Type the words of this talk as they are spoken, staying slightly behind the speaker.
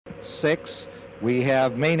6. We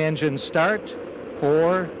have main engine start.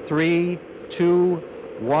 4, 3, 2,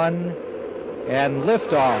 1, and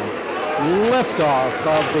liftoff. Liftoff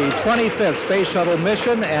of the 25th Space Shuttle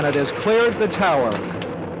mission, and it has cleared the tower.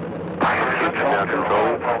 Now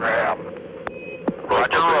control.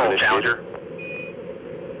 Roger, roll, Challenger.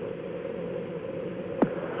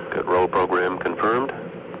 Good, roll program confirmed.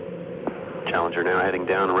 Challenger now heading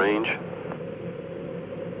downrange.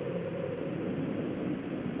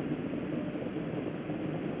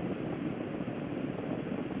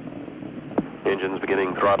 Engines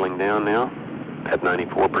beginning throttling down now at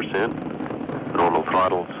 94%. Normal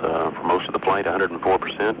throttles for most of the flight,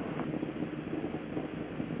 104%.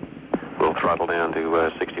 We'll throttle down to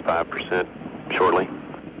 65% shortly.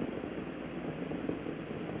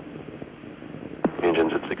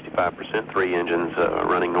 Engines at 65%, 3 engines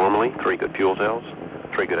running normally, 3 good fuel cells,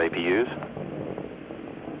 3 good APUs.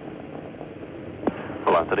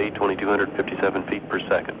 Velocity 2,257 feet per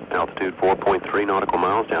second. Altitude 4.3 nautical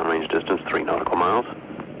miles, downrange distance 3 nautical miles.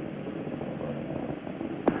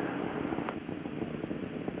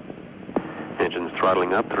 Engines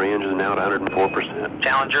throttling up, 3 engines now at 104%.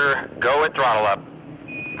 Challenger, go at throttle up.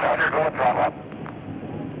 Challenger, go at throttle up.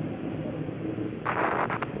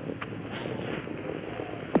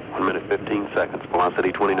 1 minute 15 seconds.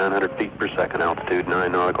 Velocity 2,900 feet per second. Altitude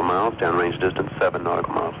 9 nautical miles. Downrange distance 7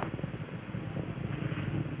 nautical miles.